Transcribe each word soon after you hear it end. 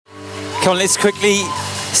Come on, let's quickly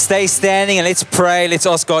stay standing and let's pray. Let's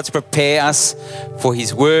ask God to prepare us for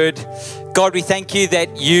His word. God, we thank you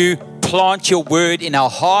that you plant your word in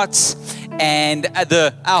our hearts, and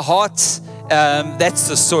our hearts, that's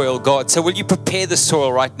the soil, God. So will you prepare the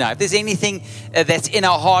soil right now? If there's anything that's in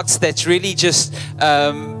our hearts that's really just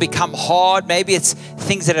become hard, maybe it's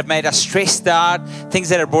things that have made us stressed out, things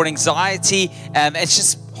that have brought anxiety, it's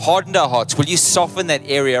just hardened our hearts. Will you soften that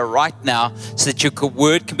area right now so that your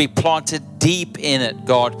word can be planted deep in it,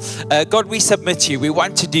 God? God, we submit to you. We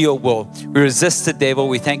want to do your will. We resist the devil.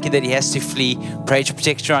 We thank you that he has to flee. Pray your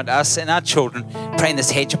protection around us and our children. Pray in this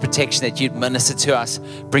hedge of protection that you'd minister to us,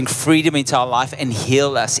 bring freedom into our life and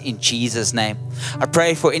heal us in Jesus' name. I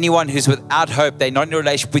pray for anyone who's without hope, they're not in a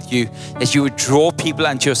relationship with you, that you would draw people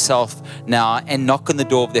unto yourself now and knock on the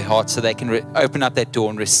door of their heart so they can open up that door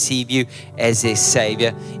and receive you as their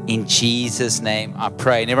Savior. In Jesus' name I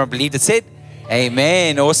pray. And everyone believed it, said,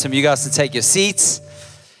 amen. Awesome. You guys can take your seats.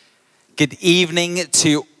 Good evening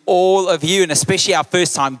to all of you, and especially our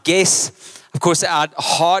first-time guests. Of course, our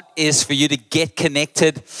heart is for you to get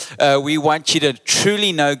connected. We want you to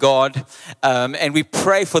truly know God, and we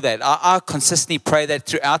pray for that. I consistently pray that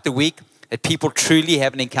throughout the week, that people truly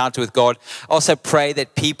have an encounter with God. I also pray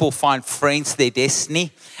that people find friends to their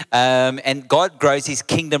destiny, and God grows His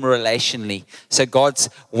kingdom relationally. So God's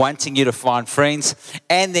wanting you to find friends.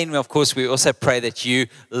 And then, of course, we also pray that you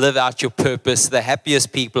live out your purpose. The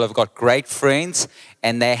happiest people have got great friends,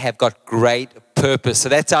 and they have got great purpose. So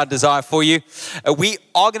that's our desire for you. We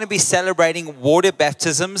are going to be celebrating water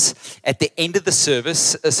baptisms at the end of the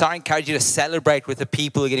service. So I encourage you to celebrate with the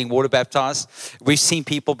people who are getting water baptized. We've seen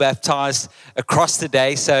people baptized across the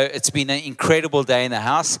day. So it's been an incredible day in the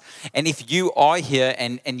house. And if you are here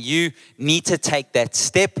and you need to take that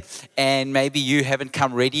step and maybe you haven't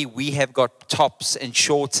come ready, we have got tops and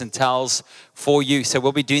shorts and towels for you. So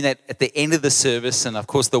we'll be doing that at the end of the service. And of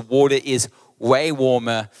course, the water is way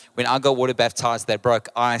warmer. When I got water baptized, they broke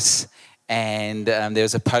ice, and there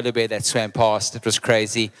was a polar bear that swam past. It was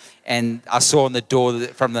crazy. And I saw on the door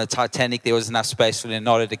from the Titanic, there was enough space for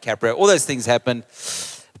Leonardo DiCaprio. All those things happened.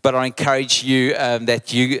 But I encourage you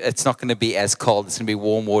it's not going to be as cold. It's going to be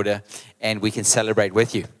warm water, and we can celebrate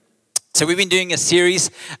with you. So we've been doing a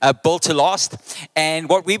series, Built to Last. And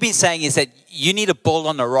what we've been saying is that you need to build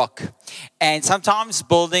on a rock. And sometimes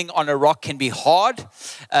building on a rock can be hard,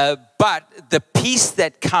 but the peace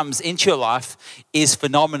that comes into your life is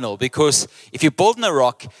phenomenal, because if you build on a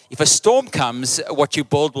rock, if a storm comes, what you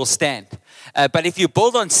build will stand. But if you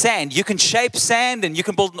build on sand, you can shape sand and you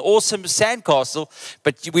can build an awesome sandcastle.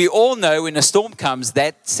 But we all know when a storm comes,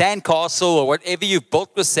 that sandcastle or whatever you've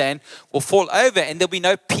built with sand will fall over and there'll be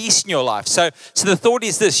no peace in your life. So the thought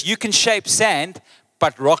is this: you can shape sand,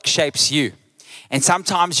 but rock shapes you. And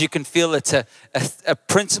sometimes you can feel it's a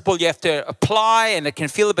principle you have to apply, and it can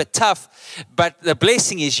feel a bit tough. But the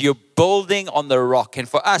blessing is you're building on the rock. And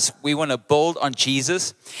for us, we want to build on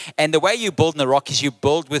Jesus. And the way you build on the rock is you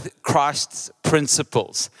build with Christ's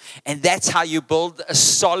principles. And that's how you build a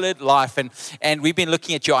solid life. And we've been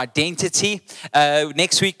looking at your identity.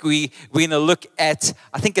 Next week, we're going to look at,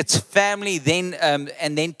 I think it's family, then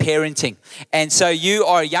and then parenting. And so you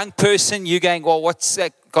are a young person, you're going, well, what's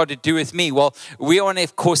that got to do with me? Well, we want to,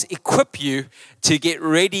 of course, equip you to get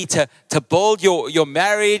ready to build your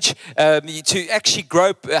marriage, to actually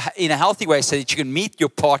grow in a healthy way so that you can meet your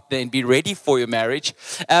partner and be ready for your marriage.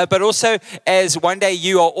 But also, as one day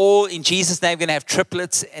you are all in Jesus' name going to have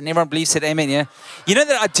triplets, and everyone believes it, amen, yeah? You know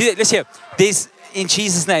that I do that, listen here, there's, in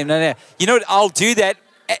Jesus' name, no. You know what, I'll do that.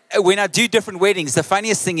 When I do different weddings, the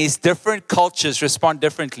funniest thing is different cultures respond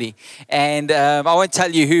differently. And I won't tell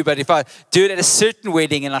you who, but if I do it at a certain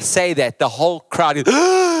wedding and I say that, the whole crowd is,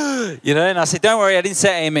 you know, and I say, don't worry, I didn't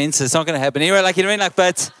say amen, so it's not going to happen. Anyway, like, you know, like,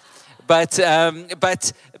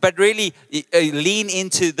 but really lean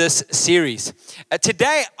into this series.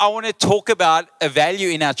 Today, I want to talk about a value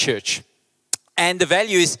in our church. And the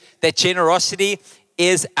value is that generosity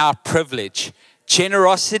is our privilege.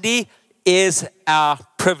 Generosity is our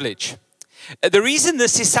privilege. The reason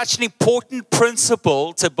this is such an important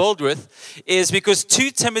principle to build with is because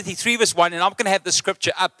 2 Timothy 3 verse 1, and I'm going to have the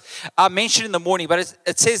scripture up, I mentioned in the morning, but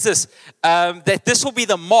it says this, that this will be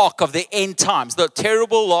the mark of the end times, the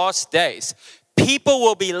terrible last days. People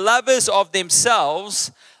will be lovers of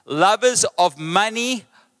themselves, lovers of money,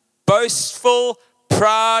 boastful,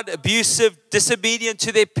 proud, abusive, disobedient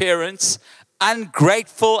to their parents,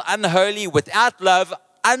 ungrateful, unholy, without love,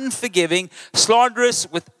 unforgiving, slanderous,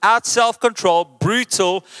 without self-control,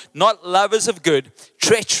 brutal, not lovers of good,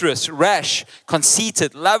 treacherous, rash,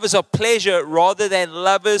 conceited, lovers of pleasure rather than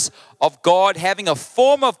lovers of God, having a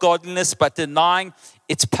form of godliness but denying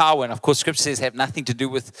its power. And of course, Scripture says have nothing to do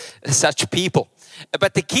with such people.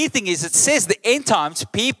 But the key thing is it says the end times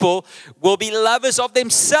people will be lovers of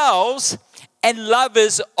themselves and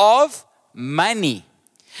lovers of money.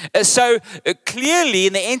 So clearly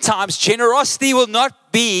in the end times, generosity will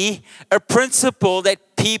not be a principle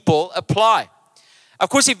that people apply. Of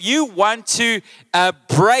course, if you want to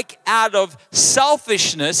break out of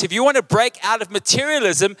selfishness, if you want to break out of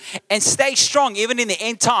materialism and stay strong, even in the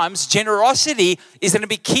end times, generosity is going to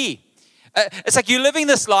be key. It's like you're living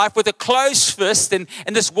this life with a closed fist and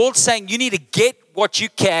this world saying you need to get what you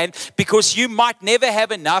can because you might never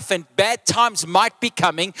have enough and bad times might be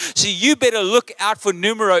coming. So you better look out for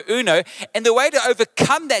numero uno. And the way to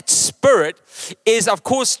overcome that spirit is, of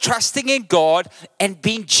course, trusting in God and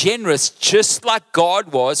being generous, just like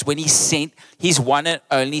God was when he sent his one and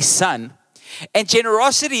only son. And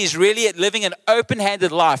generosity is really at living an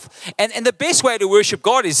open-handed life. And the best way to worship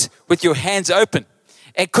God is with your hands open.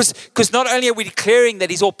 And because not only are we declaring that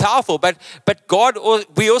he's all powerful, but God,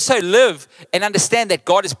 we also live and understand that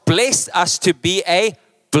God has blessed us to be a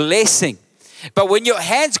blessing. But when your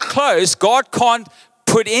hand's closed, God can't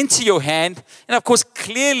put into your hand. And of course,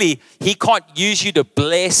 clearly, he can't use you to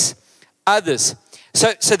bless others.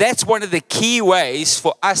 So that's one of the key ways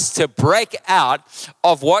for us to break out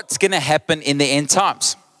of what's going to happen in the end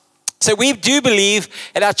times. So we do believe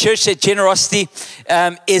at our church that generosity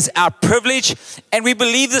is our privilege, and we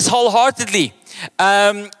believe this wholeheartedly.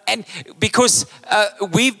 And because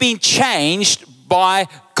we've been changed by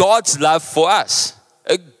God's love for us.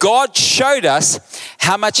 God showed us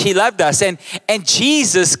how much he loved us, and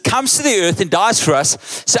Jesus comes to the earth and dies for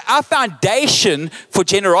us. So our foundation for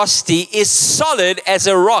generosity is solid as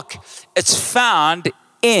a rock. It's found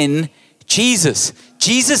in Jesus.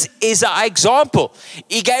 Jesus is our example.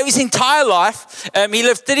 He gave his entire life. He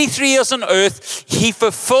lived 33 years on earth. He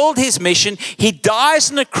fulfilled his mission. He dies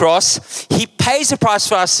on the cross. He pays the price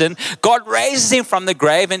for our sin. God raises him from the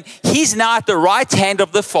grave, and he's now at the right hand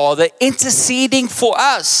of the Father, interceding for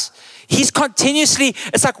us. He's continuously,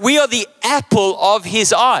 it's like we are the apple of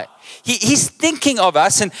his eye. He's thinking of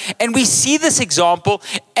us, and we see this example,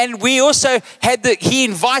 and we also he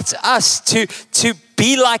invites us to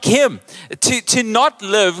be like him, to not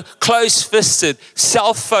live close-fisted,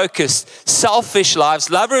 self-focused, selfish lives,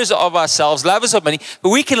 lovers of ourselves, lovers of money, but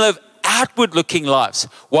we can live outward-looking lives.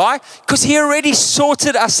 Why? Because he already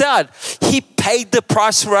sorted us out. He paid the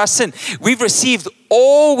price for our sin. We've received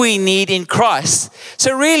all we need in Christ.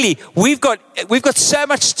 So really, we've got so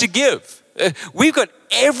much to give. We've got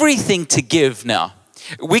everything to give now.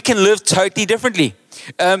 We can live totally differently.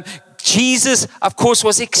 Jesus, of course,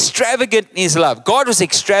 was extravagant in his love. God was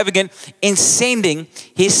extravagant in sending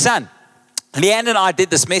his son. Leanne and I did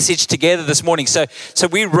this message together this morning. So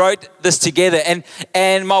we wrote this together,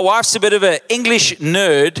 and my wife's a bit of an English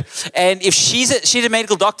nerd, and if she's a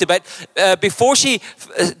medical doctor, but before she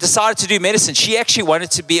decided to do medicine, she actually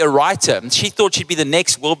wanted to be a writer. She thought she'd be the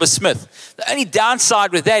next Wilbur Smith. The only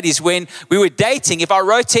downside with that is when we were dating, if I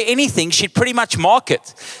wrote her anything, she'd pretty much mark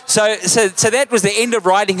it. So that was the end of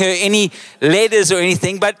writing her any letters or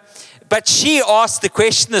anything, But she asked the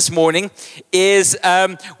question this morning is,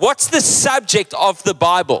 what's the subject of the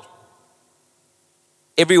Bible?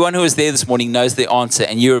 Everyone who was there this morning knows the answer,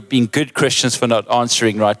 and you're being good Christians for not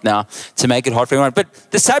answering right now to make it hard for everyone.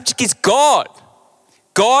 But the subject is God.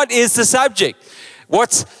 God is the subject.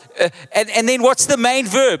 And then what's the main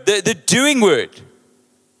verb, the doing word?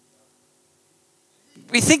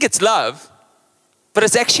 We think it's love, but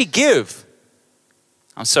it's actually give.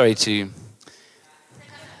 I'm sorry to...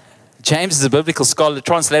 James is a biblical scholar,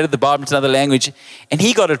 translated the Bible into another language, and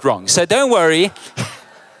he got it wrong. So don't worry.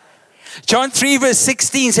 John 3 verse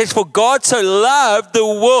 16 says, "For God so loved the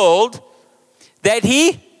world that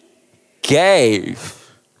he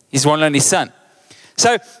gave his one and only son."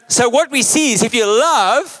 So what we see is if you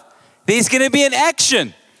love, there's going to be an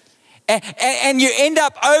action. And you end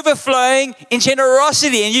up overflowing in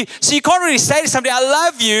generosity. So you can't really say to somebody, "I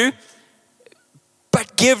love you,"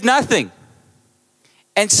 but give nothing.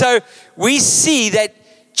 And so we see that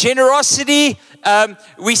generosity,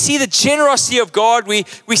 we see the generosity of God, we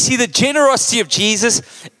see the generosity of Jesus,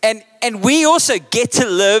 and we also get to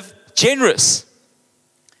live generous.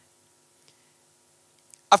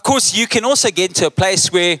 Of course, you can also get into a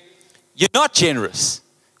place where you're not generous,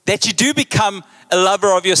 that you do become a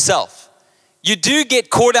lover of yourself. You do get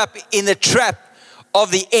caught up in the trap of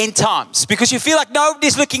the end times because you feel like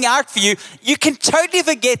nobody's looking out for you. You can totally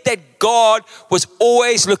forget that God was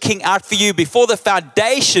always looking out for you. Before the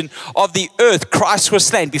foundation of the earth, Christ was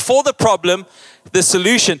slain. Before the problem, the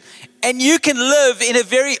solution. And you can live in a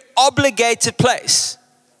very obligated place.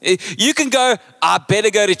 You can go, I better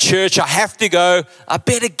go to church, I have to go, I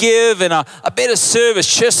better give, and I better serve.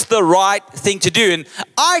 It's just the right thing to do. And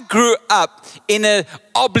I grew up in an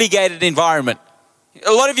obligated environment.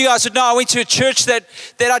 A lot of you guys would know I went to a church that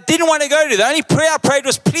I didn't want to go to. The only prayer I prayed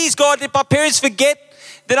was, please God, let my parents forget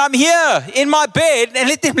that I'm here in my bed and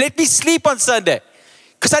let me sleep on Sunday.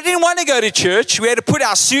 Because I didn't want to go to church. We had to put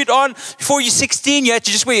our suit on. Before you're 16, you had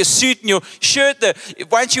to just wear your suit and your shirt.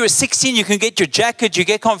 Once you were 16, you can get your jacket, you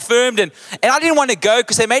get confirmed. And I didn't want to go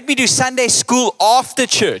because they made me do Sunday school after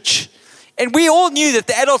church. And we all knew that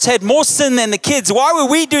the adults had more sin than the kids. Why were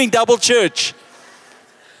we doing double church?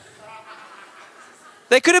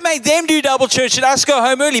 They could have made them do double church and us go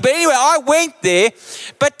home early. But anyway, I went there.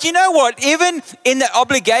 But you know what? Even in the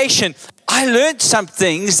obligation, I learned some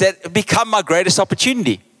things that become my greatest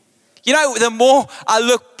opportunity. You know, the more I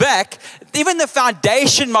look back, even the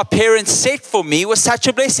foundation my parents set for me was such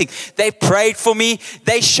a blessing. They prayed for me.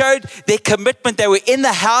 They showed their commitment. They were in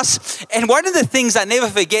the house. And one of the things I never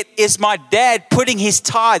forget is my dad putting his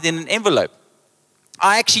tithe in an envelope.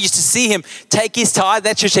 I actually used to see him take his tithe.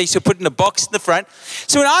 That church, he used to put in a box in the front.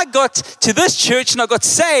 So when I got to this church and I got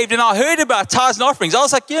saved and I heard about tithes and offerings, I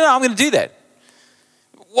was like, I'm going to do that.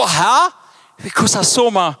 Well, how? Because I saw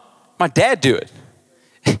my dad do it.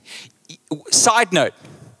 Side note,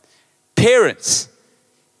 parents,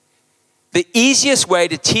 the easiest way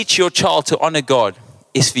to teach your child to honor God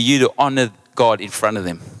is for you to honor God in front of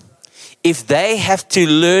them. If they have to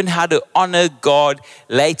learn how to honor God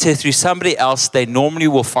later through somebody else, they normally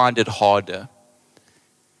will find it harder.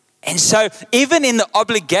 And so even in the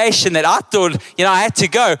obligation that I thought, I had to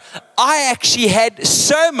go, I actually had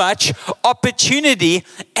so much opportunity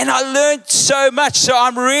and I learned so much. So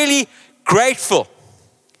I'm really grateful.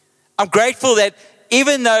 I'm grateful that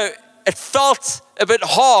even though it felt a bit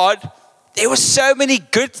hard, there were so many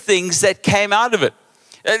good things that came out of it.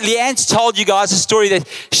 Leanne's told you guys a story that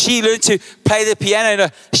she learned to play the piano.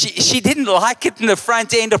 And she didn't like it in the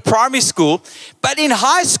front end of primary school. But in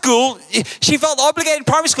high school, she felt obligated in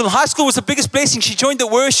primary school. In high school was the biggest blessing. She joined the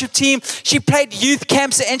worship team. She played youth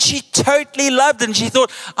camps and she totally loved it. And she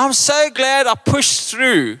thought, I'm so glad I pushed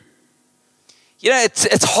through.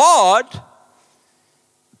 It's hard,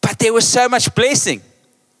 but there was so much blessing.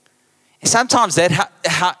 And sometimes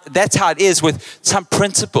that's how it is with some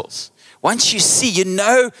principles. Once you see,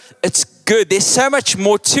 it's good. There's so much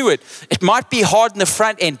more to it. It might be hard in the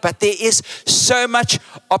front end, but there is so much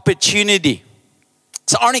opportunity.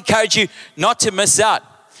 So I want to encourage you not to miss out.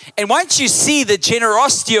 And once you see the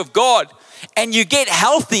generosity of God and you get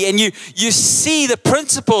healthy and you see the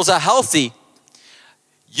principles are healthy,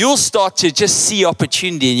 you'll start to just see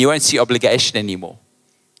opportunity and you won't see obligation anymore.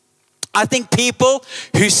 I think people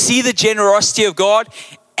who see the generosity of God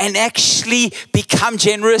and actually become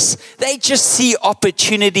generous, they just see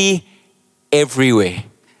opportunity everywhere.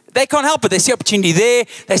 They can't help it. They see opportunity there.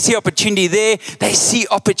 They see opportunity there. They see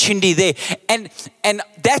opportunity there. And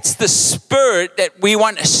that's the spirit that we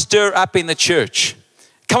want to stir up in the church.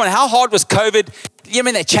 Come on, how hard was COVID?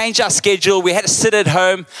 They changed our schedule. We had to sit at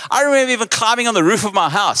home. I remember even climbing on the roof of my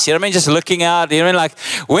house. Just looking out. Like,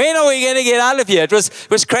 when are we going to get out of here? It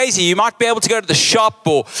was crazy. You might be able to go to the shop,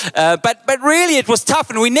 but really it was tough,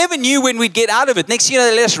 and we never knew when we'd get out of it. Next thing you know,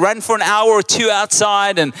 they let us run for an hour or two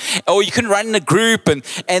outside, or you couldn't run in a group, and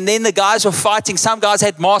then the guys were fighting. Some guys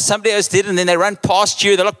had masks, somebody else did, and then they run past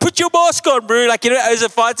you. They're like, put your mask on, bro. As a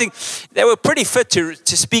fighting. They were pretty fit to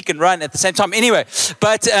speak and run at the same time. Anyway,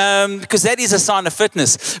 but because that is a sign of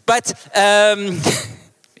fitness. But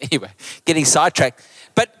anyway, getting sidetracked.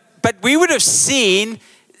 But we would have seen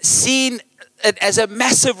it as a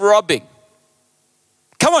massive robbing.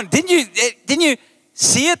 Come on, didn't you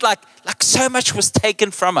see it? Like so much was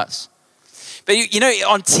taken from us. But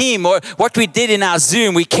on team, or what we did in our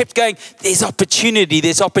Zoom, we kept going, there's opportunity.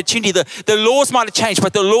 The laws might have changed,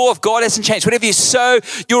 but the law of God hasn't changed. Whatever you sow,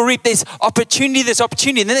 you'll reap. There's opportunity.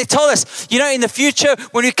 And then they told us, in the future,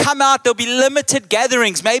 when we come out, there'll be limited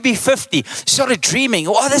gatherings, maybe 50. Started dreaming,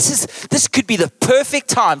 this could be the perfect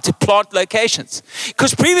time to plant locations.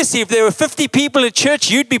 Because previously, if there were 50 people in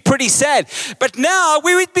church, you'd be pretty sad. But now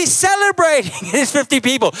we would be celebrating there's 50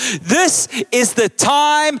 people. This is the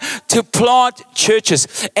time to plant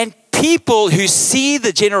churches. And people who see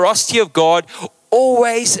the generosity of God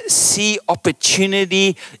always see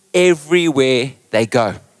opportunity everywhere they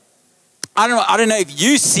go. I don't know if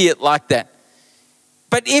you see it like that.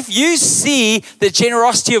 But if you see the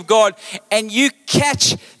generosity of God and you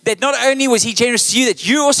catch that not only was he generous to you, that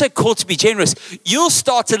you're also called to be generous, you'll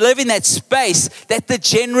start to live in that space that the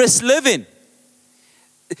generous live in.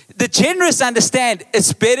 The generous understand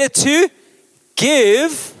it's better to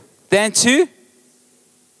give than to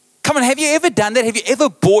Come on, have you ever done that? Have you ever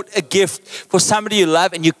bought a gift for somebody you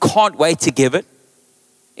love and you can't wait to give it?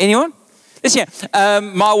 Anyone? Listen,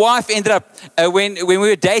 my wife ended up, when we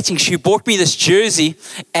were dating, she bought me this jersey,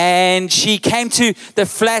 and she came to the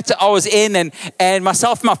flat I was in, and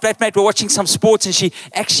myself and my flatmate were watching some sports, and she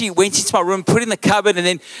actually went into my room, put it in the cupboard,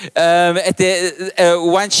 and then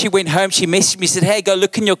once she went home, she messaged me, said, hey, go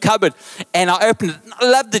look in your cupboard. And I opened it. I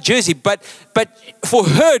loved the jersey, but for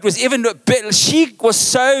her, it was even a bit, she was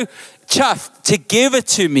so chuffed to give it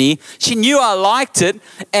to me. She knew I liked it,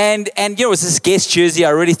 and it was this guest jersey. I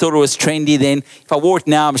really thought it was trendy then. If I wore it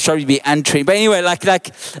now, I'm sure it'd be untrendy. But anyway,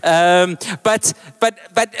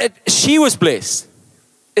 she was blessed.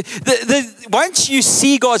 Once you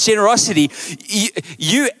see God's generosity,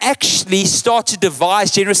 you actually start to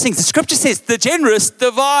devise generous things. The scripture says the generous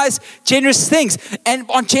devise generous things, and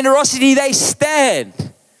on generosity they stand.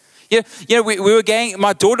 We were going.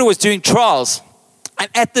 My daughter was doing trials. And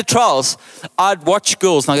at the trials, I'd watch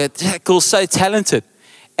girls and I'd go, that girl's so talented.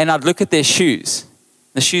 And I'd look at their shoes.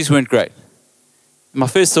 The shoes weren't great. My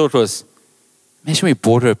first thought was, imagine we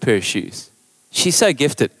bought her a pair of shoes. She's so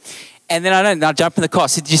gifted. And then I jump in the car. I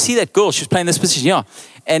said, did you see that girl? She was playing this position. Yeah.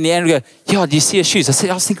 And the Andrew go, yeah, do you see her shoes? I said,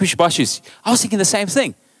 I was thinking we should buy shoes. I was thinking the same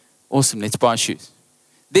thing. Awesome, let's buy shoes.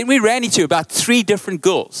 Then we ran into about 3 different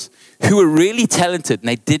girls who were really talented and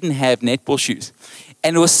they didn't have netball shoes.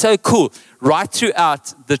 And it was so cool. Right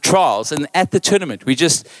throughout the trials and at the tournament, we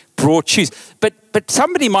just brought shoes. But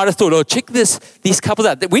somebody might have thought, oh, check these couples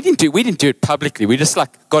out. We didn't do it publicly. We just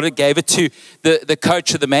gave it to the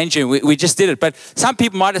coach or the manager. We just did it. But some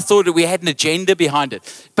people might have thought that we had an agenda behind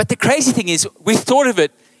it. But the crazy thing is, we thought of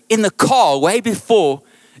it in the car way before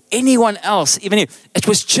anyone else even knew. It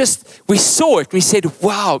was just, we saw it. We said,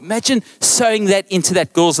 wow, imagine sowing that into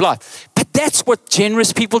that girl's life. But that's what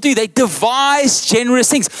generous people do. They devise generous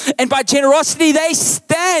things. And by generosity, they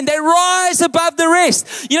stand. They rise above the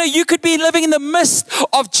rest. You could be living in the midst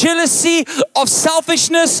of jealousy, of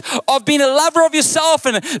selfishness, of being a lover of yourself,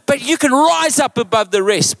 but you can rise up above the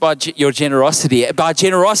rest by your generosity. By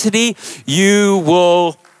generosity, you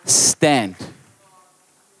will stand.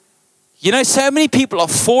 So many people are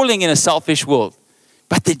falling in a selfish world,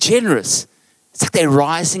 but they're generous. It's like they're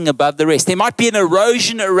rising above the rest. There might be an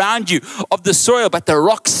erosion around you of the soil, but the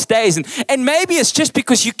rock stays. And maybe it's just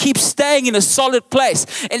because you keep staying in a solid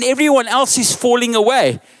place and everyone else is falling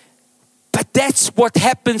away. But that's what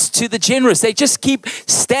happens to the generous. They just keep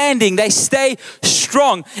standing. They stay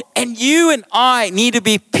strong. And you and I need to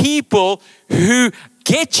be people who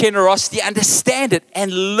get generosity, understand it,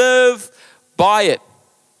 and live by it.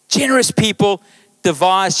 Generous people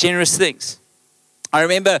devise generous things. I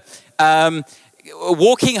remember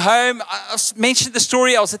walking home. I mentioned the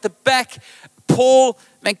story. I was at the back. Paul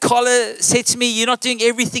Mancola said to me, you're not doing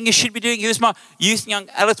everything you should be doing. He was my youth and young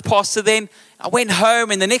adults pastor then. I went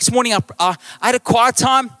home, and the next morning I had a quiet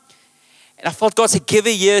time, and I felt God said, give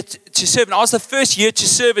a year to serve. And I was the first year to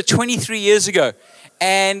serve at 23 years ago.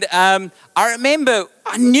 And I remember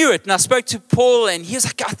I knew it, and I spoke to Paul, and he was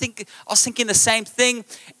like, I was thinking the same thing.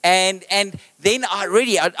 And then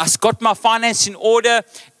I got my finance in order,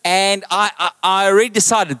 and I already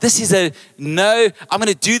decided this is I'm going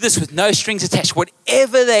to do this with no strings attached.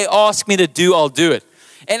 Whatever they ask me to do, I'll do it.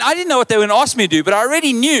 And I didn't know what they were going to ask me to do, but I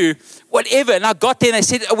already knew whatever. And I got there and they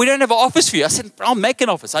said, we don't have an office for you. I said, I'll make an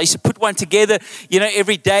office. I used to put one together,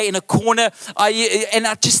 every day in a corner. I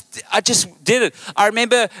just did it. I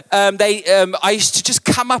remember I used to just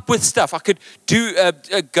come up with stuff. I could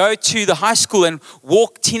go to the high school and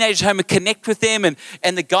walk teenagers home and connect with them.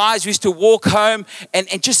 And the guys used to walk home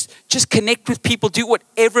and just connect with people, do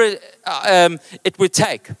whatever it would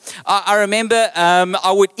take. I remember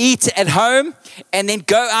I would eat at home and then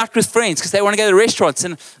go out with friends because they want to go to the restaurants.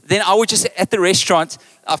 And then I would just, at the restaurant,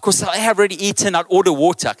 of course, I have already eaten, I'd order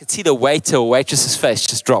water. I could see the waiter or waitress's face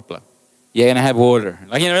just drop. Like, you're going to have water.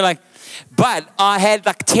 But I had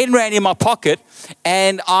 10 Rand in my pocket,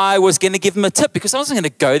 and I was going to give them a tip because I wasn't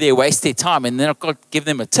going to go there, waste their time, and then I've got to give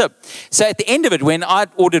them a tip. So at the end of it, when I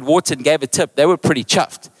ordered water and gave a tip, they were pretty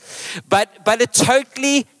chuffed. But it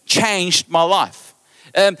totally changed my life.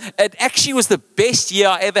 It actually was the best year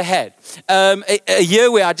I ever had. A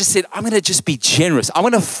year where I just said, I'm going to just be generous. I'm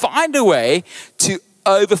going to find a way to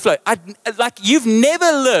overflow. You've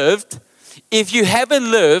never lived if you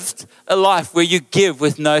haven't lived a life where you give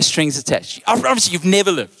with no strings attached. I promise you've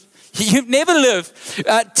never lived. You've never lived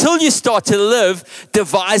till you start to live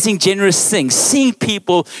devising generous things, seeing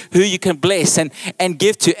people who you can bless and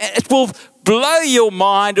give to. It will blow your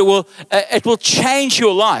mind. It will change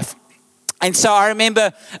your life. And so I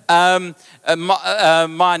remember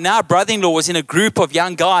my now brother-in-law was in a group of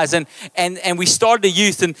young guys, and we started a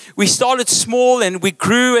youth, and we started small and we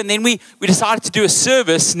grew, and then we decided to do a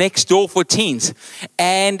service next door for teens.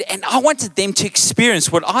 And I wanted them to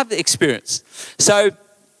experience what I've experienced. So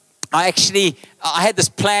I had this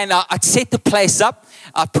plan. I'd set the place up.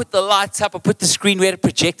 I put the lights up. I put the screen. We had a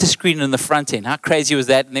projector screen in the front end. How crazy was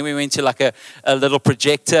that? And then we went to like a little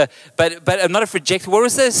projector, but not a projector. What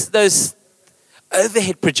was those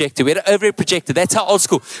overhead projector? We had an overhead projector. That's how old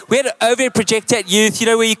school. We had an overhead projector at youth,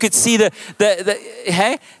 where you could see the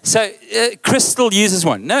hey? So Crystal uses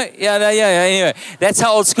one. No, yeah, anyway. That's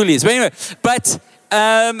how old school is. But anyway,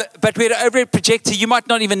 but we had an overhead projector. You might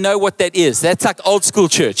not even know what that is. That's like old school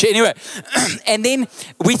church. Anyway, and then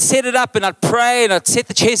we'd set it up, and I'd pray, and I'd set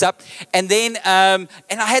the chairs up, and then and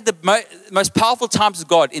I had the most powerful times with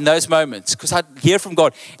God in those moments, because I'd hear from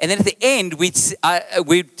God. And then at the end, we'd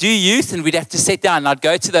do youth, and we'd have to sit down. And I'd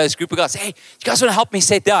go to those group of guys, hey, do you guys want to help me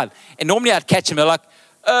sit down? And normally I'd catch them. They're like,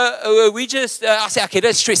 I say, okay,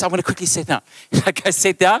 don't stress. I'm going to quickly sit down. I'd go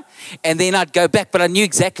sit down, and then I'd go back. But I knew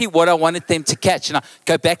exactly what I wanted them to catch. And I'd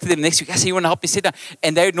go back to them next week. I said, you want to help me sit down?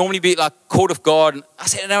 And they would normally be like, court of God. And I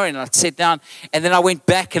said, no, and I'd sit down. And then I went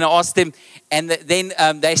back and I asked them. And then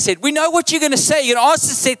they said, we know what you're going to say. You're going to ask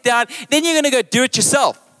to sit down. Then you're going to go do it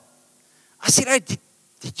yourself. I said, oh,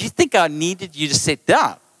 did you think I needed you to sit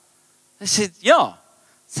down? They said, yeah. I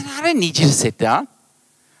said, I don't need you to sit down.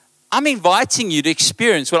 I'm inviting you to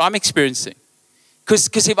experience what I'm experiencing.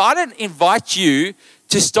 Because if I don't invite you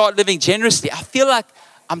to start living generously, I feel like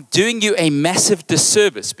I'm doing you a massive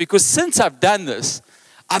disservice. Because since I've done this,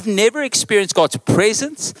 I've never experienced God's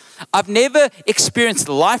presence. I've never experienced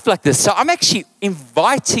life like this. So I'm actually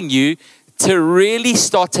inviting you to really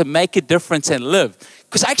start to make a difference and live.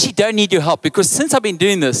 Because I actually don't need your help. Because since I've been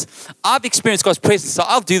doing this, I've experienced God's presence. So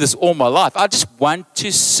I'll do this all my life. I just want to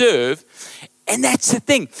serve. And that's the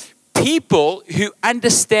thing. People who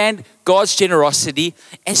understand God's generosity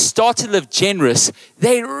and start to live generous,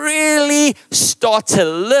 they really start to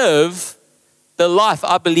live the life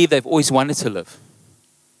I believe they've always wanted to live.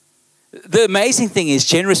 The amazing thing is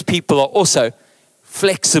generous people are also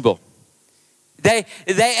flexible. They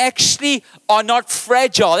actually are not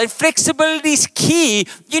fragile. And flexibility is key.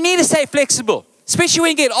 You need to stay flexible, especially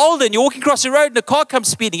when you get older and you're walking across the road and the car comes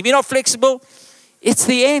speeding. If you're not flexible, it's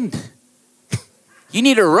the end. You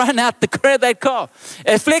need to run out that car.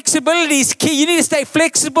 Flexibility is key. You need to stay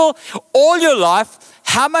flexible all your life.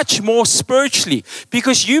 How much more spiritually?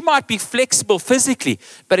 Because you might be flexible physically,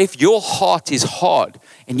 but if your heart is hard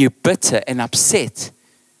and you're bitter and upset,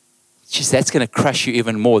 that's going to crush you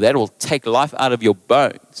even more. That will take life out of your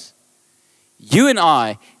bones. You and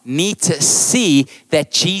I need to see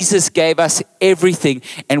that Jesus gave us everything,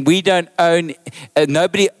 and we don't own,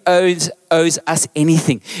 nobody owes us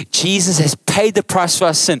anything. Jesus has paid the price for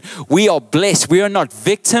our sin. We are blessed. We are not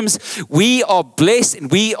victims. We are blessed,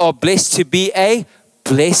 and we are blessed to be a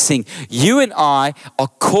blessing. You and I are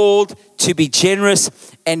called to be generous,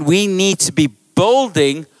 and we need to be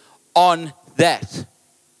building on that.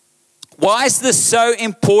 Why is this so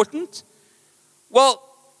important? Well,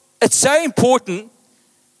 it's so important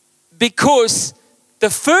because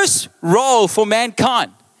the first role for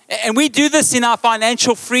mankind, and we do this in our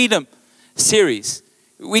financial freedom series,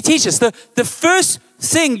 we teach us the first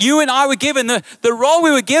thing you and I were given, the role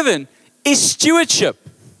we were given is stewardship.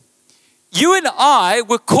 You and I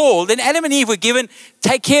were called, and Adam and Eve were given,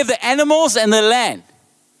 take care of the animals and the land.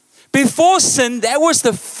 Before sin, that was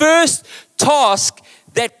the first task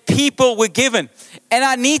that people were given. And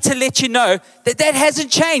I need to let you know that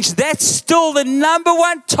hasn't changed. That's still the number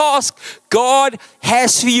one task God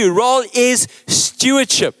has for you. Role is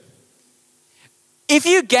stewardship. If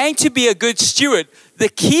you're going to be a good steward, the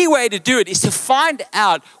key way to do it is to find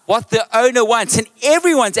out what the owner wants. And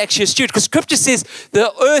everyone's actually a steward, because Scripture says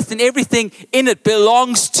the earth and everything in it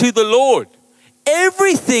belongs to the Lord.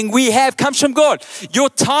 Everything we have comes from God. Your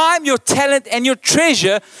time, your talent, and your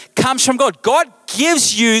treasure comes from God. God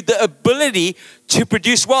gives you the ability to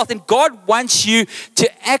produce wealth, and God wants you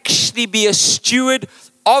to actually be a steward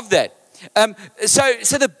of that.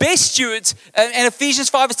 So the best stewards, and Ephesians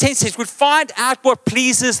 5:10 says, would find out what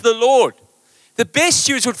pleases the Lord. The best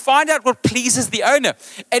stewards would find out what pleases the owner.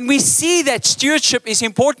 And we see that stewardship is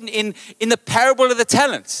important in the parable of the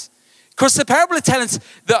talents. Because the parable of talents,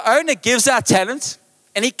 the owner gives out talents,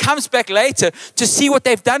 and he comes back later to see what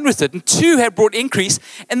they've done with it. And 2 have brought increase,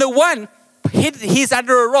 and the one he's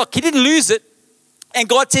under a rock. He didn't lose it. And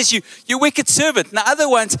God says, you wicked servant. And the other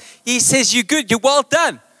ones, he says, you're good, you're well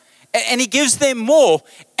done. And he gives them more.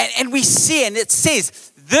 And we see, and it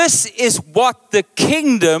says, this is what the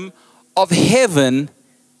kingdom of heaven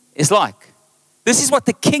is like. This is what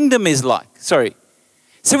the kingdom is like. Sorry.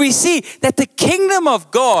 So we see that the kingdom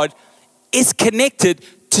of God is connected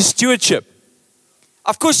to stewardship.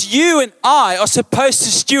 Of course, you and I are supposed to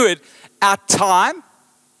steward our time,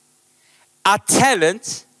 our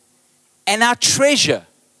talent, and our treasure.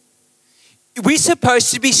 We're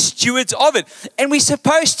supposed to be stewards of it, and we're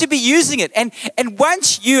supposed to be using it. And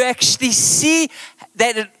once you actually see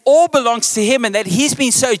that it all belongs to Him and that He's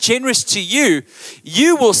been so generous to you,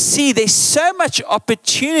 you will see there's so much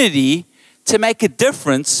opportunity to make a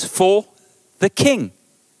difference for the king,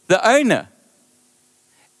 the owner.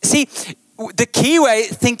 See, the key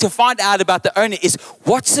thing to find out about the owner is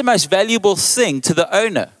what's the most valuable thing to the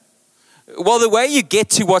owner? Well, the way you get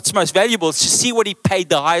to what's most valuable is to see what he paid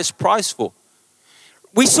the highest price for.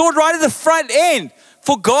 We saw it right at the front end.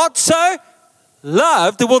 For God so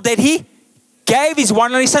loved the world that He gave His one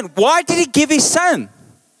and only Son. Why did He give His Son?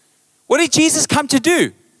 What did Jesus come to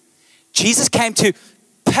do? Jesus came to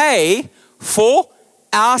pay for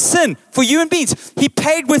our sin, for human beings. He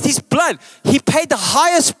paid with His blood. He paid the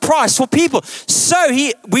highest price for people. So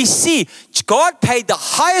we see God paid the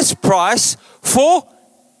highest price for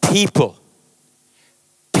people.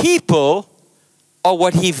 People are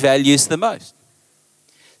what He values the most.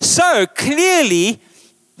 So clearly,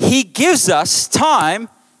 He gives us time,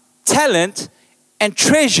 talent, and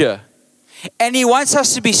treasure. And He wants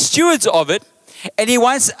us to be stewards of it. And He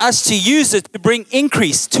wants us to use it to bring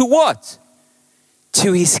increase. To what?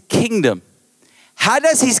 To His kingdom. How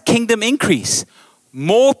does His kingdom increase?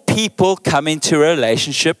 More people come into a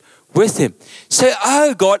relationship with Him. So,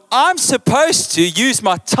 oh God, I'm supposed to use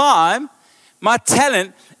my time, my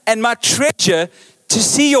talent, and my treasure to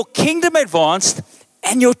see your kingdom advanced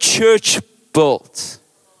and your church built.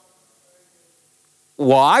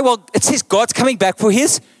 Why? Well, it says God's coming back for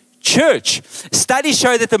His church. Studies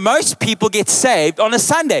show that the most people get saved on a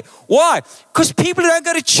Sunday. Why? Because people who don't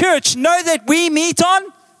go to church know that we meet on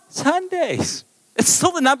Sundays. It's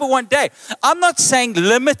still the number one day. I'm not saying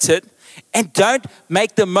limit it and don't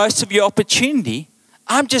make the most of your opportunity.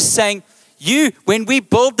 I'm just saying when we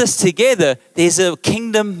build this together, there's a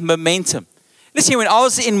kingdom momentum. Listen, when I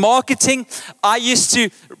was in marketing,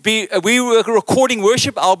 we were recording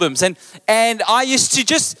worship albums and I used to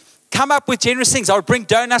just come up with generous things. I would bring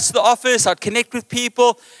donuts to the office. I'd connect with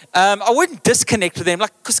people. I wouldn't disconnect with them.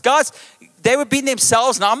 Because guys, they were being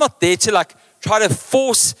themselves. And I'm not there to try to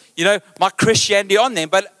force, my Christianity on them.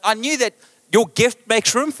 But I knew that your gift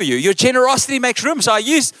makes room for you. Your generosity makes room. So I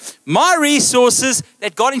used my resources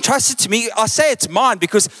that God entrusted to me. I say it's mine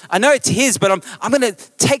because I know it's His, but I'm going to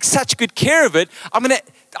take such good care of it. I'm going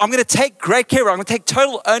to take great care of it. I'm going to take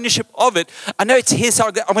total ownership of it. I know it's His, so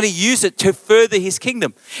I'm going to use it to further His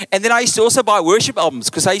kingdom. And then I used to also buy worship albums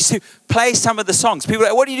because I used to play some of the songs. People were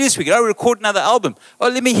like, what do you do this week? I record another album. Oh,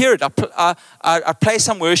 let me hear it. I'd play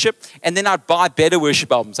some worship and then I'd buy better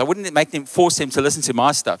worship albums. I wouldn't force them to listen to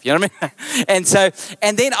my stuff. You know what I mean?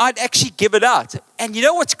 And then I'd actually give it out. And you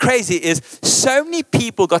know what's crazy is so many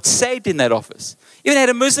people got saved in that office. Even had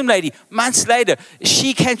a Muslim lady, months later,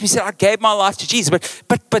 she came to me and said, I gave my life to Jesus.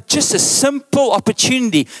 But just a simple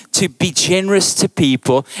opportunity to be generous to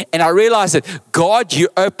people. And I realized that, God,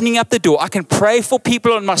 you're opening up the door. I can pray for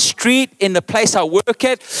people on my street, in the place I work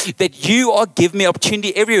at, that you are giving me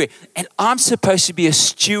opportunity everywhere. And I'm supposed to be a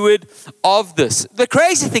steward of this. The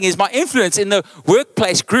crazy thing is my influence in the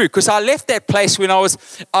workplace grew because I left that place when I was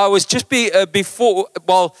just before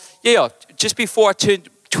I turned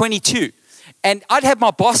 22. And I'd have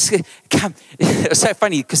my boss come. It was so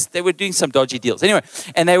funny because they were doing some dodgy deals. Anyway,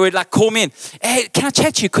 and they would call me in. Hey, can I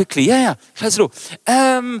chat to you quickly? Yeah. Close the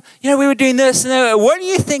door. We were doing this. And what do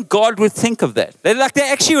you think God would think of that? They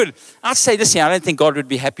actually would. I'd say this. I don't think God would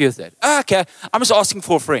be happy with that. Oh, okay. I'm just asking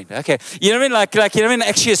for a friend. Okay. You know what I mean? You know what I mean?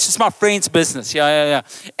 Actually, it's just my friend's business. Yeah.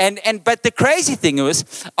 But the crazy thing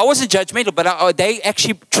was, I wasn't judgmental, but they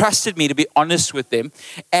actually trusted me to be honest with them,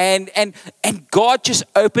 and God just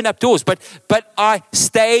opened up doors. But I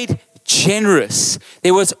stayed generous.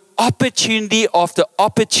 There was opportunity after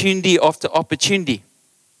opportunity after opportunity.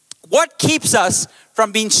 What keeps us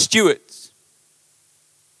from being stewards?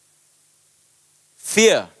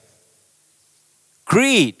 Fear.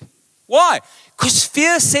 Greed. Why? Because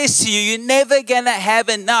fear says to you, you're never going to have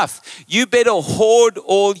enough. You better hoard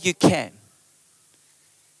all you can.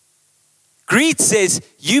 Greed says,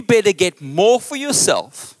 you better get more for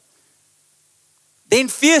yourself. Then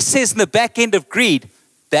fear says in the back end of greed,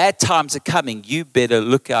 bad times are coming. You better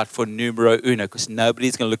look out for numero uno because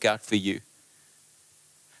nobody's going to look out for you.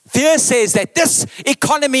 Fear says that this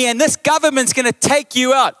economy and this government's going to take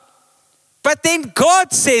you out. But then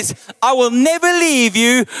God says, I will never leave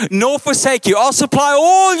you nor forsake you. I'll supply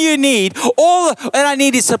all you need. All that I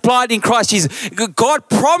need is supplied in Christ Jesus. God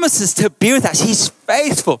promises to be with us. He's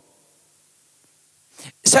faithful.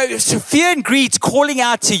 So fear and greed's calling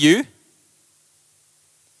out to you,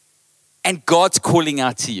 and God's calling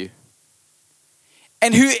out to you.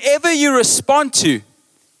 And whoever you respond to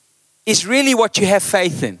is really what you have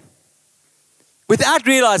faith in. Without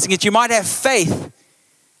realizing it, you might have faith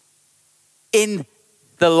in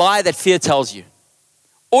the lie that fear tells you.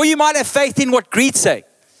 Or you might have faith in what greed's saying.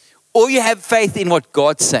 Or you have faith in what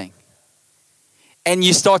God's saying. And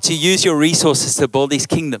you start to use your resources to build His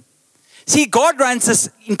kingdom. See, God runs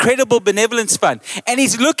this incredible benevolence fund, and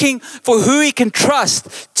He's looking for who He can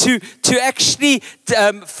trust to actually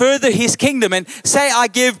further His kingdom. And say, I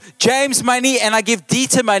give James money and I give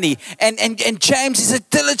Dieter money. And James is a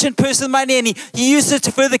diligent person with money, and he uses it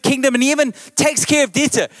to further the kingdom, and he even takes care of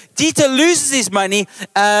Dieter. Dieter loses his money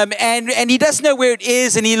and he doesn't know where it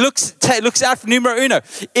is, and he looks out for numero uno.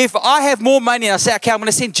 If I have more money and I say, okay, I'm going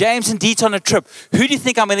to send James and Dieter on a trip, who do you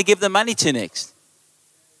think I'm going to give the money to next?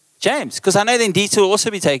 James, because I know then Dieter will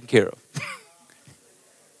also be taken care of.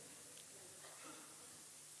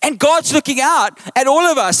 And God's looking out at all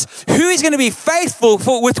of us, who is going to be faithful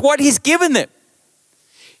with what He's given them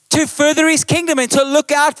to further His kingdom and to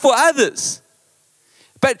look out for others.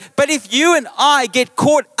 But if you and I get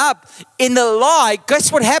caught up in the lie,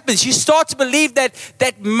 guess what happens? You start to believe that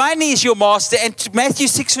money is your master. And Matthew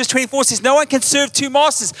 6 verse 24 says, no one can serve two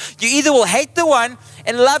masters. You either will hate the one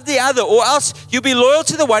and love the other, or else you'll be loyal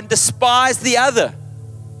to the one, despise the other.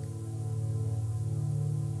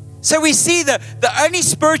 So we see the only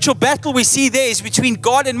spiritual battle we see there is between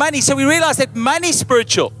God and money. So we realize that money is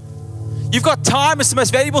spiritual. You've got time, it's the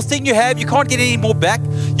most valuable thing you have. You can't get any more back.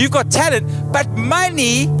 You've got talent, but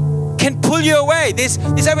money can pull you away. There's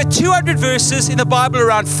over 200 verses in the Bible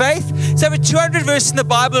around faith. There's over 200 verses in the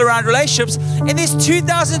Bible around relationships. And there's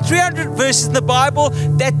 2,300 verses in the Bible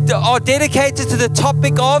that are dedicated to the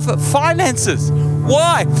topic of finances.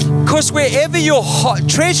 Why? Because wherever your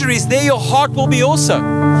treasure is, there your heart will be also.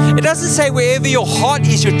 It doesn't say wherever your heart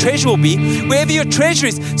is, your treasure will be. Wherever your treasure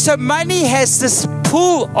is. So money has this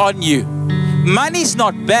pull on you. Money's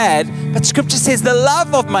not bad, but Scripture says the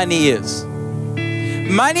love of money is.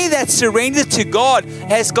 Money that's surrendered to God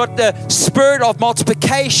has got the spirit of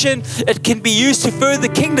multiplication. It can be used to further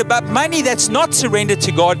the kingdom. But money that's not surrendered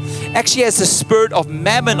to God actually has the spirit of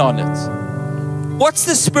mammon on it. What's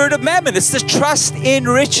the spirit of mammon? It's the trust in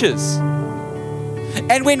riches.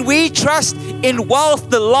 And when we trust in wealth,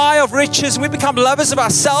 the lie of riches, we become lovers of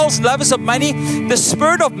ourselves, lovers of money, the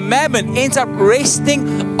spirit of mammon ends up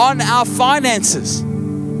resting on our finances.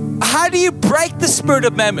 How do you break the spirit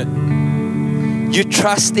of mammon? You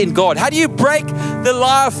trust in God. How do you break the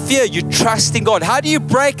lie of fear? You trust in God. How do you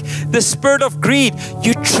break the spirit of greed?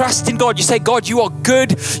 You trust in God. You say, God, you are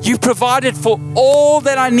good. You provided for all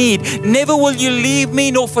that I need. Never will you leave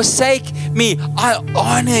me nor forsake me. I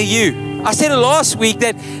honor you. I said it last week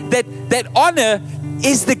that honor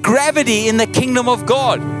is the gravity in the kingdom of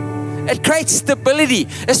God. It creates stability,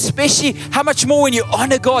 especially how much more when you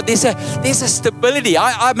honor God. There's a stability.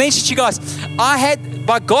 I mentioned to you guys,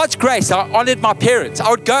 by God's grace, I honored my parents. I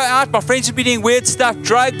would go out, my friends would be doing weird stuff,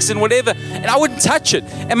 drugs and whatever, and I wouldn't touch it.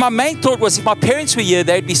 And my main thought was, if my parents were here,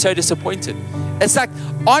 they'd be so disappointed. It's like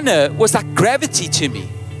honor was like gravity to me.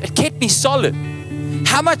 It kept me solid.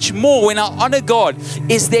 How much more when I honor God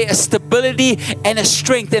is there a stability and a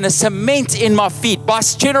strength and a cement in my feet. By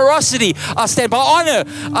generosity, I stand. By honor,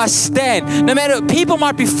 I stand. No matter, people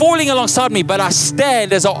might be falling alongside me, but I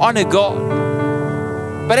stand as I honor God.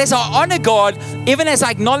 But as I honor God, even as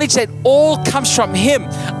I acknowledge that all comes from Him,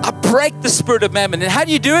 I break the spirit of mammon. And how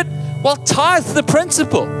do you do it? Well, tithe the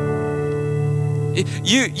principle.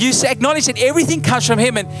 You acknowledge that everything comes from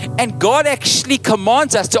Him, and God actually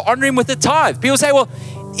commands us to honor Him with the tithe. People say, well,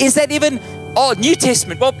 is that even New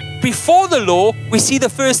Testament? Well, before the law, we see the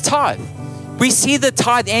first tithe. We see the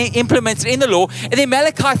tithe implemented in the law. And then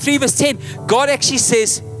Malachi 3 verse 10, God actually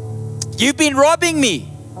says, you've been robbing me.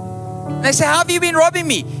 And they say, how have you been robbing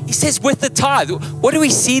me? He says, with the tithe. What do we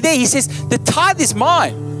see there? He says, the tithe is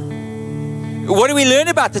mine. What do we learn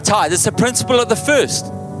about the tithe? It's the principle of the first.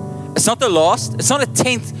 It's not the last. It's not a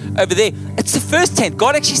tenth over there. It's the first tenth.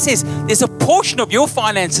 God actually says there's a portion of your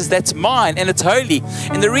finances that's mine and it's holy.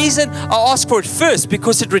 And the reason I ask for it first,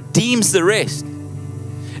 because it redeems the rest.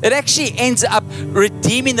 It actually ends up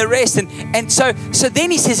redeeming the rest. And so then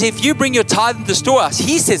He says, if you bring your tithe into the storehouse,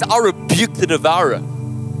 He says, I'll rebuke the devourer.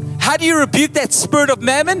 How do you rebuke that spirit of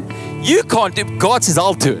mammon? You can't do it. God says,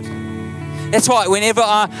 I'll do it. That's why whenever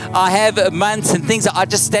I have months and things, I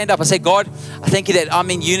just stand up. I say, God, I thank you that I'm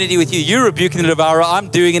in unity with you. You're rebuking the devourer. I'm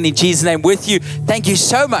doing it in Jesus' name with you. Thank you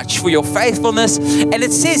so much for your faithfulness. And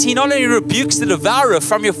it says he not only rebukes the devourer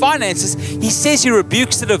from your finances, he says he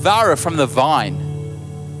rebukes the devourer from the vine.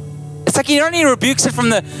 It's like he not only rebukes it from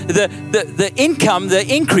the income, the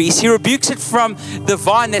increase, he rebukes it from the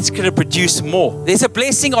vine that's going to produce more. There's a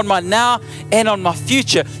blessing on my now and on my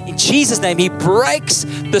future. In Jesus' name, he breaks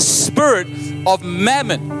the spirit of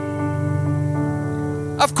mammon.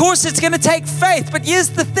 Of course, it's going to take faith, but here's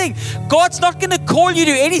the thing. God's not going to call you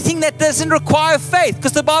to anything that doesn't require faith,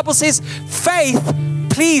 because the Bible says faith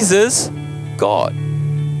pleases God.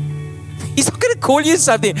 He's not going to call you to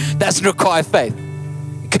something that doesn't require faith.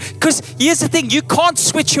 Because here's the thing, you can't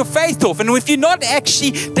switch your faith off. And if you're not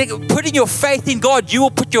actually putting your faith in God, you will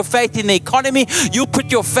put your faith in the economy, you'll put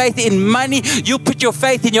your faith in money, you'll put your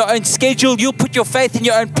faith in your own schedule, you'll put your faith in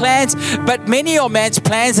your own plans. But many are man's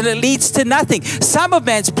plans and it leads to nothing. Some of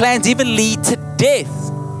man's plans even lead to death.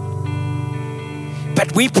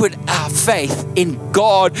 But we put our faith in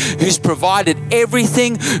God, who's provided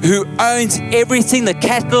everything, who owns everything. The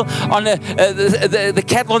cattle on the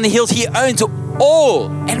cattle on the hills, he owns all.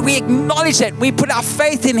 And we acknowledge that. We put our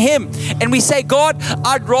faith in him. And we say, God,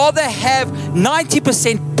 I'd rather have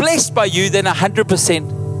 90% blessed by you than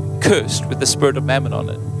 100% cursed with the spirit of mammon on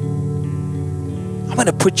it. I'm going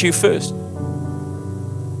to put you first.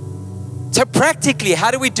 So practically, how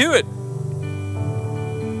do we do it?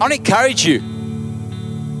 I want to encourage you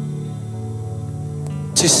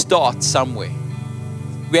to start somewhere.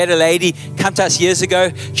 We had a lady come to us years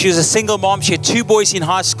ago. She was a single mom. She had 2 boys in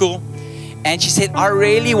high school. And she said, I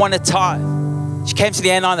really want to tithe. She came to the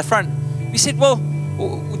A&I in the front. We said, well,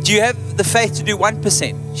 do you have the faith to do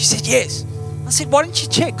 1%? She said, yes. I said, why don't you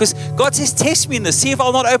check? Because God says, test me in this. See if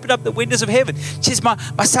I'll not open up the windows of heaven. She says, my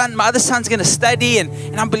other son's going to study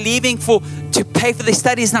and I'm believing to pay for their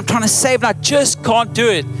studies and I'm trying to save and I just can't do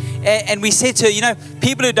it. And we said to her,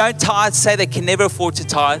 people who don't tithe say they can never afford to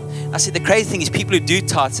tithe. I said, the crazy thing is people who do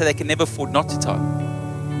tithe say they can never afford not to tithe.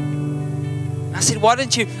 And I said, why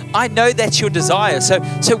don't you? I know that's your desire. So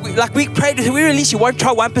we prayed with her, we released you, won't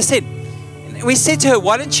try 1%. And we said to her,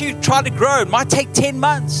 why don't you try to grow? It might take 10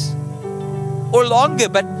 months or longer,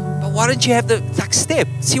 but why don't you have the step?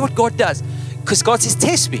 See what God does. Because God says,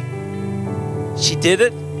 test me. She did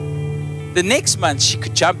it. The next month, she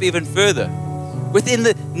could jump even further. Within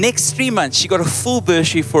the next 3 months, she got a full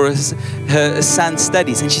bursary for her son's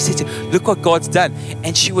studies. And she said to her, look what God's done.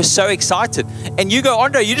 And she was so excited. And you go,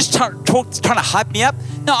 Andre, you're just trying to hype me up?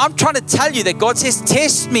 No, I'm trying to tell you that God says,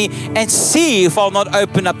 test me and see if I'll not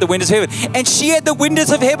open up the windows of heaven. And she had the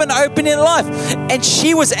windows of heaven open in life. And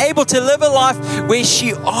she was able to live a life where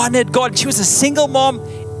she honored God. She was a single mom.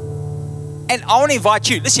 And I want to invite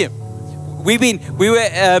you, listen, we were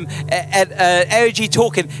at AOG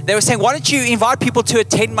talk and they were saying, why don't you invite people to a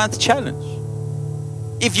 10-month challenge?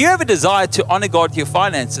 If you have a desire to honor God with your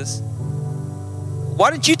finances, why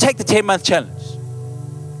don't you take the 10-month challenge?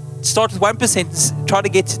 Start with 1% and try to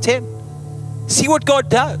get to 10. See what God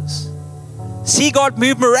does. See God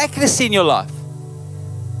move miraculously in your life.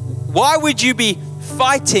 Why would you be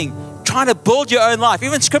fighting, trying to build your own life?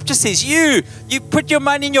 Even scripture says you put your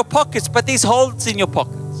money in your pockets, but there's holes in your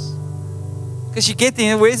pockets. Because you get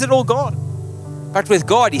there, where's it all gone? But with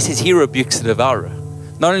God, he says he rebukes the devourer.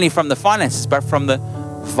 Not only from the finances, but from the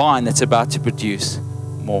vine that's about to produce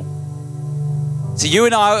more. So you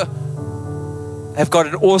and I have got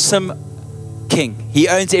an awesome king. He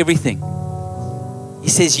owns everything. He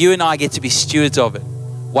says you and I get to be stewards of it.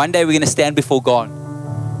 One day we're going to stand before God.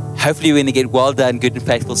 Hopefully we're going to get, well done, good and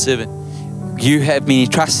faithful servant. You have been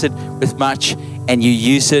entrusted with much and you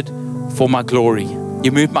use it for my glory.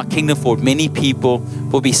 You moved my kingdom forward. Many people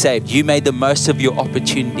will be saved. You made the most of your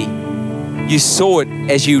opportunity. You saw it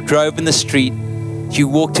as you drove in the street. You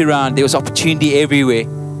walked around. There was opportunity everywhere.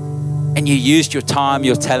 And you used your time,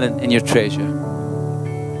 your talent, and your treasure.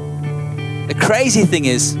 The crazy thing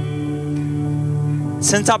is,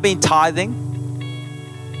 since I've been tithing,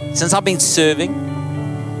 since I've been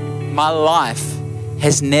serving, my life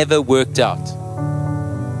has never worked out.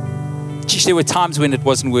 There were times when it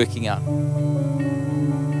wasn't working out.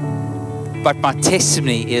 But my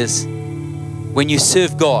testimony is, when you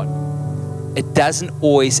serve God, it doesn't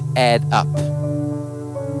always add up.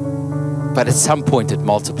 But at some point it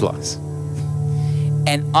multiplies.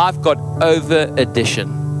 And I've got over addition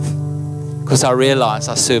because I realize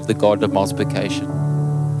I serve the God of multiplication.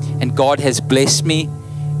 And God has blessed me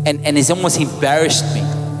and has almost embarrassed me.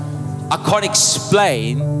 I can't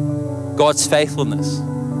explain God's faithfulness.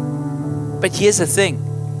 But here's the thing.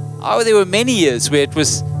 There were many years where it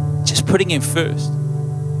was just putting him first.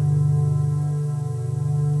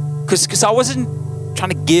 Because I wasn't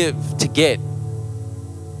trying to give to get.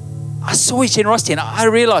 I saw his generosity and I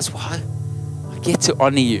realized, wow, I get to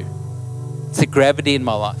honor you. It's the gravity in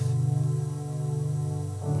my life.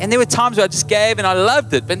 And there were times where I just gave and I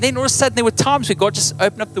loved it. But then all of a sudden there were times where God just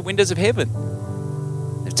opened up the windows of heaven.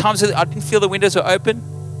 There were times where I didn't feel the windows were open,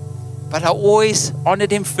 but I always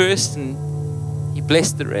honored him first and he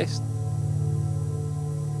blessed the rest.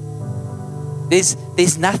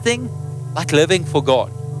 There's nothing like living for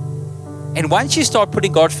God. And once you start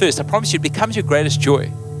putting God first, I promise you, it becomes your greatest joy.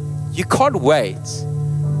 You can't wait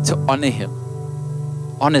to honor him.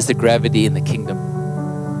 Honors the gravity in the kingdom.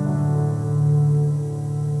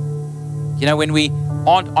 You know, when we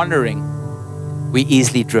aren't honoring, we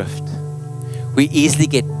easily drift. We easily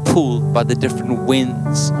get pulled by the different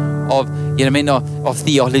winds of, of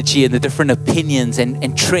theology and the different opinions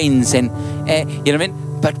and trends and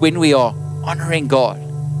But when we are honoring God,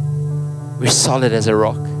 we're solid as a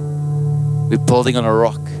rock. We're building on a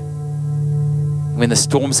rock. When the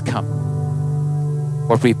storms come,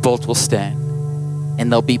 what we built will stand,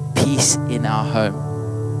 and there'll be peace in our home.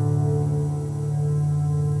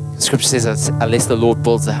 Scripture says, unless the Lord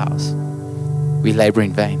builds a house, we labor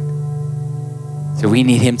in vain. So we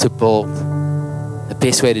need him to build. The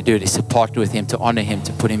best way to do it is to partner with him, to honor him,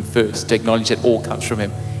 to put him first, to acknowledge that all comes from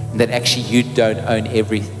him, and that actually you don't own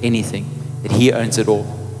anything, that he owns it all.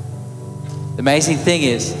 The amazing thing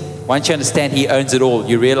is, once you understand he owns it all,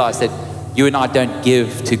 you realize that you and I don't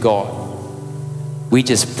give to God. We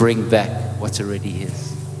just bring back what's already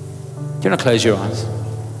his. Do you want to close your eyes?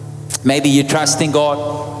 Maybe you trust in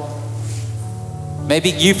God.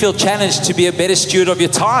 Maybe you feel challenged to be a better steward of your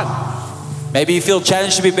time. Maybe you feel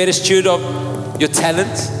challenged to be a better steward of your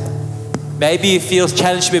talent. Maybe you feel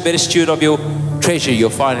challenged to be a better steward of your treasure, your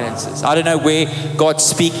finances. I don't know where God's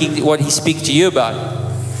speaking, what he speaks to you about.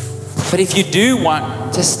 But if you do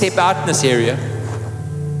want to step out in this area,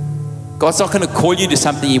 God's not going to call you to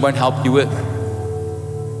something he won't help you with.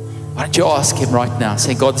 Why don't you ask him right now?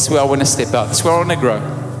 Say, God, this is where I want to step out. This is where I want to grow.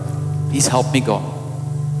 Please help me, God.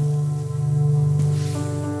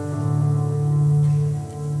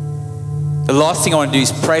 The last thing I want to do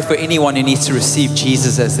is pray for anyone who needs to receive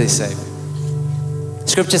Jesus as their Savior.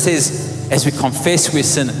 Scripture says, as we confess we're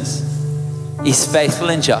sinners, he's faithful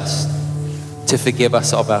and just to forgive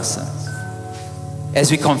us of our sins.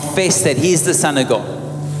 As we confess that he is the Son of God,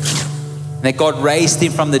 and that God raised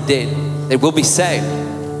him from the dead, that we'll be saved.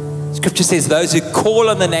 Scripture says those who call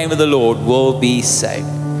on the name of the Lord will be saved.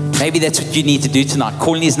 Maybe that's what you need to do tonight.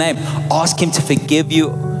 Call in his name. Ask him to forgive you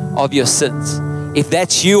of your sins. If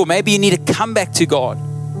that's you, or maybe you need to come back to God.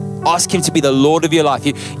 Ask him to be the Lord of your life.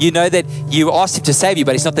 You know that you asked him to save you,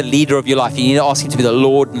 but he's not the leader of your life. You need to ask him to be the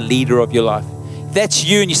Lord and leader of your life. If that's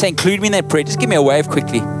you and you say, include me in that prayer, just give me a wave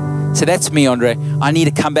quickly. So that's me, Andre. I need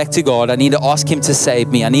to come back to God. I need to ask him to save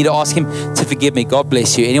me. I need to ask him to forgive me. God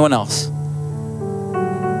bless you. Anyone else?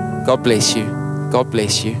 God bless you. God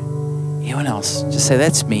bless you. Anyone else? Just say,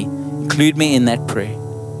 that's me. Include me in that prayer.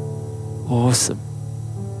 Awesome.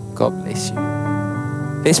 God bless you.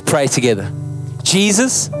 Let's pray together.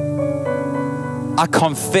 Jesus, I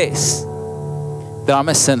confess that I'm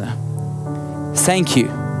a sinner. Thank you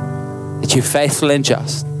that you're faithful and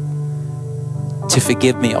just to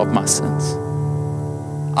forgive me of my sins.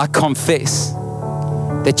 I confess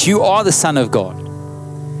that you are the Son of God.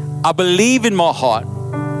 I believe in my heart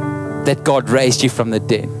that God raised you from the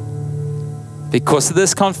dead. Because of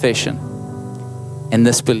this confession and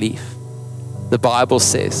this belief, the Bible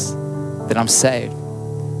says that I'm saved,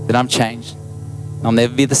 that I'm changed, and I'll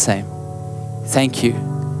never be the same. Thank you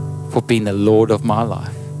for being the Lord of my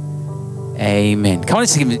life. Amen. Come on,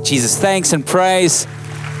 let's give Jesus thanks and praise.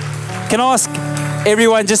 Can I ask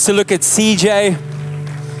everyone just to look at CJ?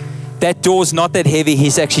 That door's not that heavy.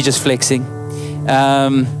 He's actually just flexing.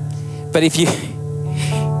 But if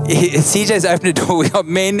CJ's opened a door, we got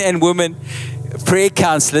men and women prayer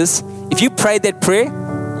counselors. If you prayed that prayer,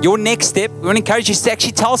 your next step, we want to encourage you to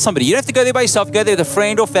actually tell somebody. You don't have to go there by yourself. Go there with a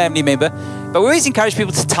friend or family member. But we always encourage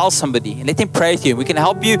people to tell somebody and let them pray with you. We can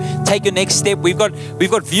help you take your next step. We've got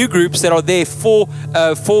view groups that are there for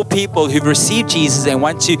people who've received Jesus and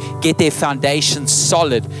want to get their foundation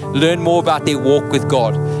solid, learn more about their walk with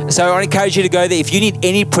God. So I want to encourage you to go there. If you need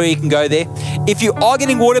any prayer, you can go there. If you are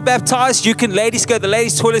getting water baptized, you can, ladies, go to the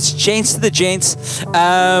ladies' toilets, gents to the gents.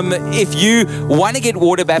 If you want to get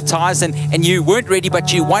water baptized and you weren't ready,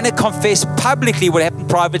 but you want to confess publicly what happened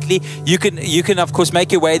privately, you can of course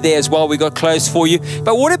make your way there as well. We got clothes for you.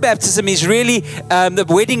 But water baptism is really the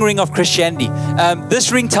wedding ring of Christianity.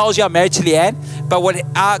 This ring tells you I'm married to Leanne, but what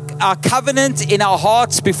our covenant in our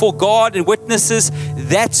hearts before God and witnesses,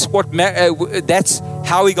 that's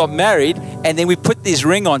how we got married, and then we put this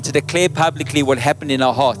ring on to declare publicly what happened in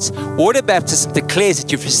our hearts. Water baptism declares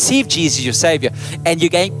that you've received Jesus, your Savior, and you're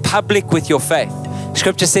going public with your faith.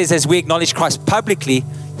 Scripture says as we acknowledge Christ publicly,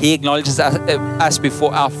 He acknowledges us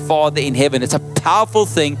before our Father in heaven. It's a powerful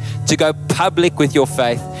thing to go public with your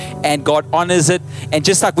faith, and God honors it. And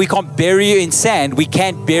just like we can't bury you in sand, we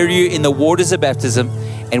can't bury you in the waters of baptism,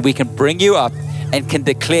 and we can bring you up and can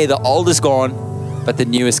declare the old is gone, but the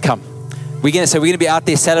new has come. We're going to be out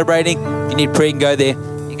there celebrating. If you need prayer, you can go there.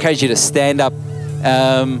 I encourage you to stand up.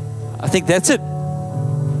 I think that's it.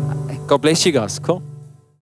 God bless you guys. Cool.